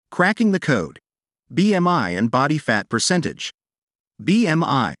Cracking the code. BMI and body fat percentage.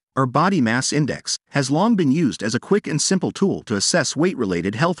 BMI, or body mass index, has long been used as a quick and simple tool to assess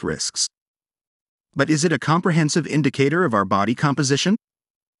weight-related health risks. But is it a comprehensive indicator of our body composition?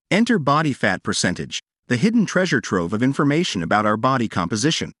 Enter body fat percentage, the hidden treasure trove of information about our body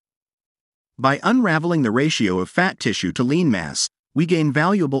composition. By unraveling the ratio of fat tissue to lean mass, we gain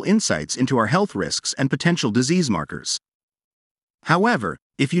valuable insights into our health risks and potential disease markers. However,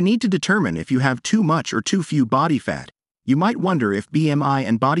 if you need to determine if you have too much or too few body fat, you might wonder if BMI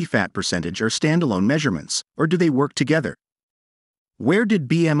and body fat percentage are standalone measurements, or do they work together? Where did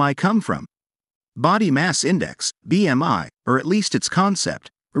BMI come from? Body mass index, BMI, or at least its concept,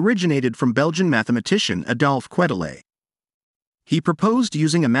 originated from Belgian mathematician Adolphe Quetelet. He proposed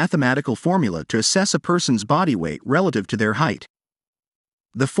using a mathematical formula to assess a person's body weight relative to their height.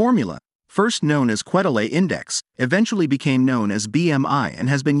 The formula, first known as Quetelet Index, eventually became known as BMI and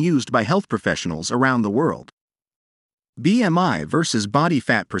has been used by health professionals around the world. BMI versus body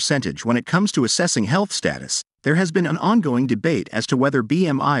fat percentage. When it comes to assessing health status, there has been an ongoing debate as to whether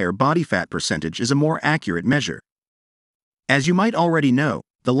BMI or body fat percentage is a more accurate measure. As you might already know,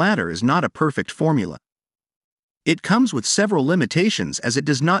 the latter is not a perfect formula. It comes with several limitations as it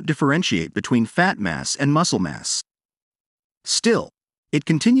does not differentiate between fat mass and muscle mass. Still, it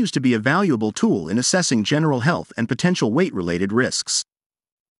continues to be a valuable tool in assessing general health and potential weight-related risks.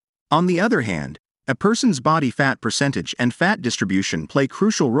 On the other hand, a person's body fat percentage and fat distribution play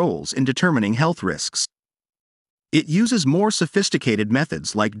crucial roles in determining health risks. It uses more sophisticated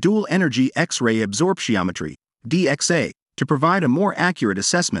methods like dual energy X-ray absorptiometry, DXA, to provide a more accurate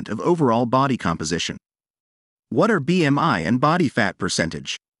assessment of overall body composition. What are BMI and body fat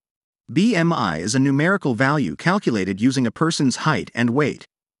percentage? BMI is a numerical value calculated using a person's height and weight.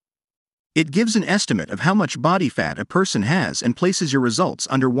 It gives an estimate of how much body fat a person has and places your results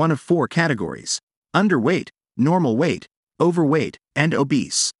under one of four categories: underweight, normal weight, overweight, and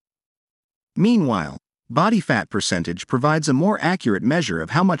obese. Meanwhile, body fat percentage provides a more accurate measure of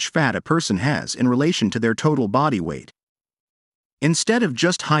how much fat a person has in relation to their total body weight. Instead of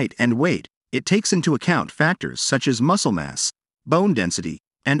just height and weight, it takes into account factors such as muscle mass, bone density,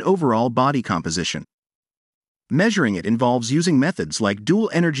 and overall body composition. Measuring it involves using methods like dual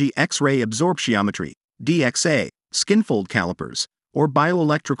energy X-ray absorptiometry, DXA, skinfold calipers, or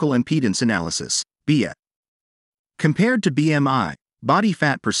bioelectrical impedance analysis, BIA. Compared to BMI, body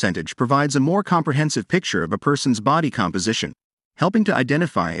fat percentage provides a more comprehensive picture of a person's body composition, helping to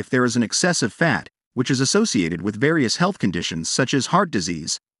identify if there is an excess of fat, which is associated with various health conditions such as heart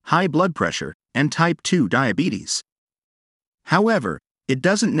disease, high blood pressure, and type 2 diabetes. However, it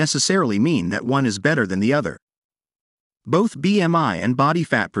doesn't necessarily mean that one is better than the other. Both BMI and body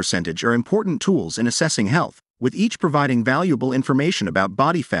fat percentage are important tools in assessing health, with each providing valuable information about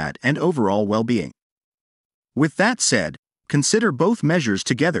body fat and overall well-being. With that said, consider both measures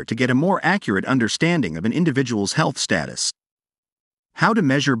together to get a more accurate understanding of an individual's health status. How to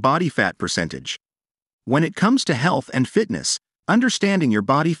measure body fat percentage? When it comes to health and fitness, understanding your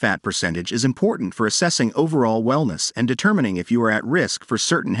body fat percentage is important for assessing overall wellness and determining if you are at risk for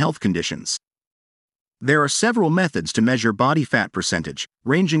certain health conditions. There are several methods to measure body fat percentage,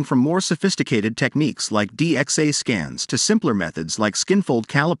 ranging from more sophisticated techniques like DXA scans to simpler methods like skinfold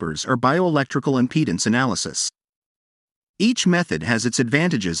calipers or bioelectrical impedance analysis. Each method has its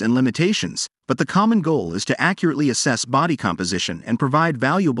advantages and limitations, but the common goal is to accurately assess body composition and provide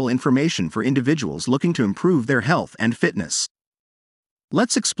valuable information for individuals looking to improve their health and fitness.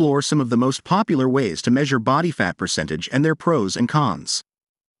 Let's explore some of the most popular ways to measure body fat percentage and their pros and cons.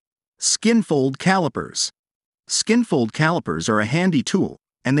 Skinfold calipers. Skinfold calipers are a handy tool,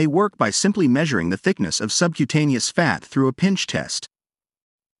 and they work by simply measuring the thickness of subcutaneous fat through a pinch test.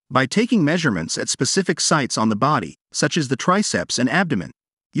 By taking measurements at specific sites on the body, such as the triceps and abdomen,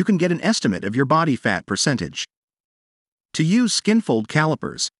 you can get an estimate of your body fat percentage. To use skinfold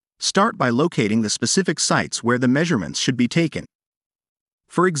calipers, start by locating the specific sites where the measurements should be taken.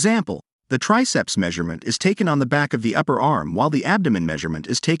 For example, the triceps measurement is taken on the back of the upper arm while the abdomen measurement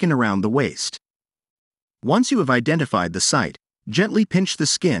is taken around the waist. Once you have identified the site, gently pinch the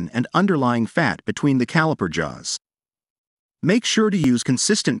skin and underlying fat between the caliper jaws. Make sure to use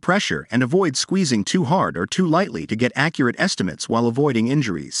consistent pressure and avoid squeezing too hard or too lightly to get accurate estimates while avoiding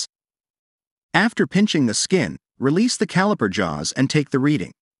injuries. After pinching the skin, release the caliper jaws and take the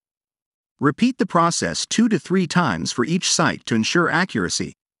reading. Repeat the process 2 to 3 times for each site to ensure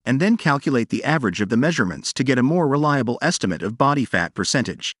accuracy, and then calculate the average of the measurements to get a more reliable estimate of body fat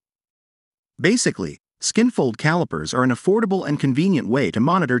percentage. Basically, skinfold calipers are an affordable and convenient way to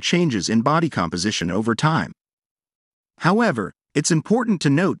monitor changes in body composition over time. However, It's important to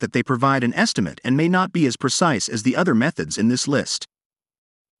note that they provide an estimate and may not be as precise as the other methods in this list.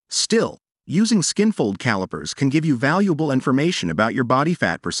 Still, using skinfold calipers can give you valuable information about your body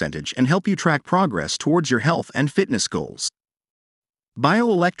fat percentage and help you track progress towards your health and fitness goals.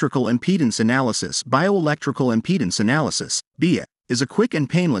 Bioelectrical impedance analysis. Bioelectrical impedance analysis, BIA, is a quick and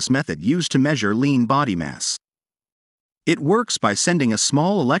painless method used to measure lean body mass. It works by sending a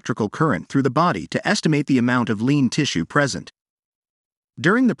small electrical current through the body to estimate the amount of lean tissue present.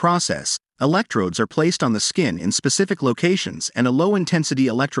 During the process, electrodes are placed on the skin in specific locations and a low-intensity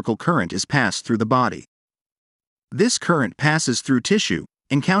electrical current is passed through the body. This current passes through tissue,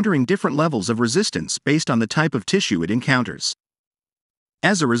 encountering different levels of resistance based on the type of tissue it encounters.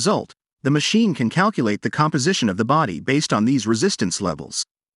 As a result, the machine can calculate the composition of the body based on these resistance levels.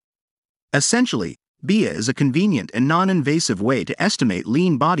 Essentially, BIA is a convenient and non-invasive way to estimate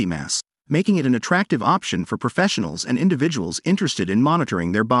lean body mass, making it an attractive option for professionals and individuals interested in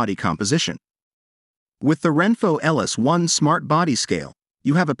monitoring their body composition. With the Renpho LS1 Smart Body Scale,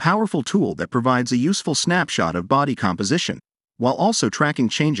 you have a powerful tool that provides a useful snapshot of body composition, while also tracking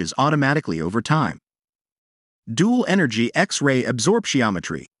changes automatically over time. Dual Energy X-ray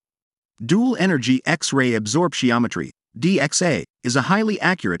Absorptiometry. Dual Energy X-ray Absorptiometry, DXA, is a highly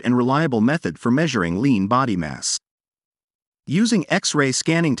accurate and reliable method for measuring lean body mass. Using X-ray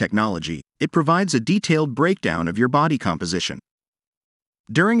scanning technology, it provides a detailed breakdown of your body composition.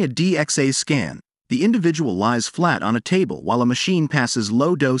 During a DXA scan, the individual lies flat on a table while a machine passes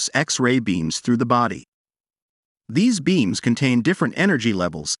low-dose X-ray beams through the body. These beams contain different energy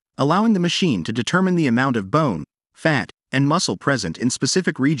levels, allowing the machine to determine the amount of bone, fat, and muscle present in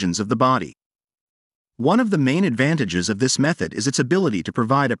specific regions of the body. One of the main advantages of this method is its ability to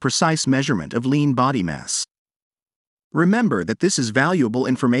provide a precise measurement of lean body mass. Remember that this is valuable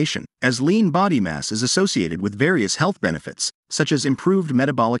information, as lean body mass is associated with various health benefits, such as improved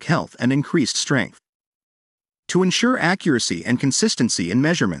metabolic health and increased strength. To ensure accuracy and consistency in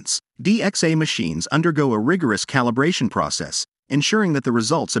measurements, DXA machines undergo a rigorous calibration process, ensuring that the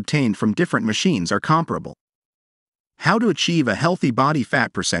results obtained from different machines are comparable. How to achieve a healthy body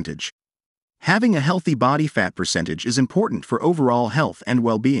fat percentage? Having a healthy body fat percentage is important for overall health and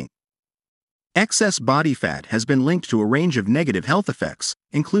well-being. Excess body fat has been linked to a range of negative health effects,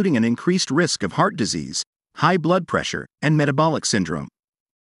 including an increased risk of heart disease, high blood pressure, and metabolic syndrome.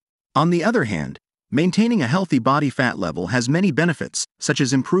 On the other hand, maintaining a healthy body fat level has many benefits, such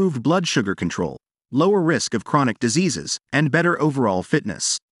as improved blood sugar control, lower risk of chronic diseases, and better overall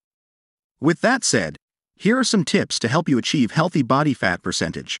fitness. With that said, here are some tips to help you achieve healthy body fat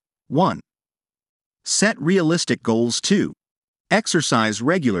percentage. 1. Set realistic goals. 2. Exercise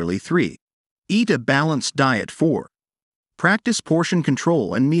regularly. 3. Eat a balanced diet. 4. Practice portion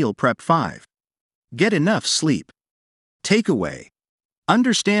control and meal prep. 5. Get enough sleep. Takeaway.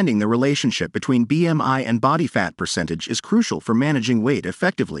 Understanding the relationship between BMI and body fat percentage is crucial for managing weight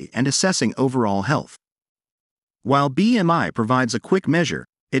effectively and assessing overall health. While BMI provides a quick measure,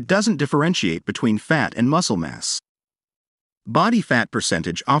 it doesn't differentiate between fat and muscle mass. Body fat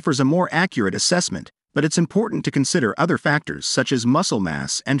percentage offers a more accurate assessment, but it's important to consider other factors such as muscle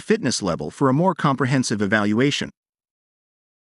mass and fitness level for a more comprehensive evaluation.